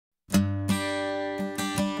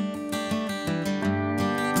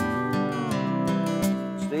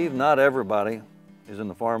Steve, not everybody is in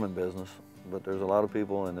the farming business, but there's a lot of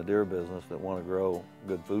people in the deer business that want to grow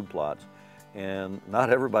good food plots. And not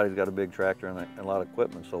everybody's got a big tractor and a lot of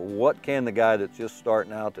equipment. So what can the guy that's just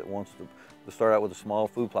starting out, that wants to start out with a small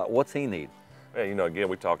food plot, what's he need? Yeah, you know, again,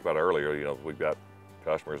 we talked about earlier, you know, we've got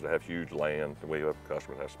customers that have huge land, and we have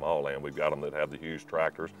customers that have small land. We've got them that have the huge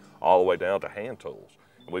tractors, all the way down to hand tools.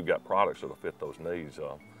 And we've got products that'll fit those needs.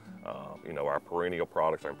 You know, our perennial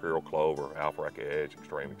products, our Imperial Clover, Alpharaka Edge,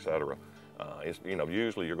 Extreme, etc. You know,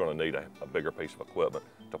 usually you're going to need a bigger piece of equipment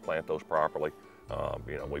to plant those properly.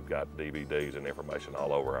 You know, we've got DVDs and information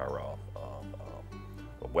all over our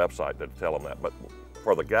website that tell them that. But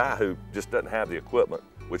for the guy who just doesn't have the equipment,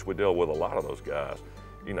 which we deal with a lot of those guys,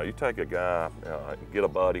 you know, you take a guy, get a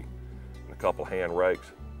buddy, and a couple of hand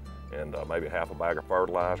rakes, and maybe half a bag of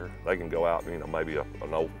fertilizer. They can go out, you know, maybe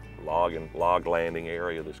an old log landing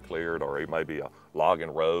area that's cleared, or maybe a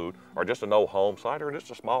logging road, or just an old home site, or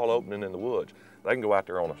just a small opening in the woods. They can go out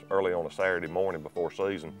there early on a Saturday morning before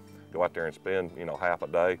season, go out there and spend, you know, half a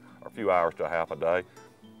day or a few hours to a half a day.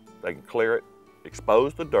 They can clear it,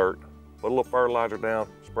 expose the dirt, put a little fertilizer down,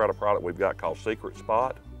 spread a product we've got called Secret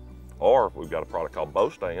Spot, or we've got a product called Bow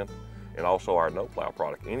Stand, and also our No Plow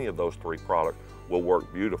product. Any of those three products will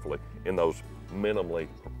work beautifully in those minimally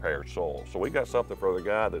prepared soils. So we got something for the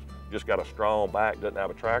guy that's just got a strong back, doesn't have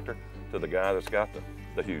a tractor, to the guy that's got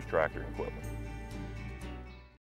the huge tractor equipment.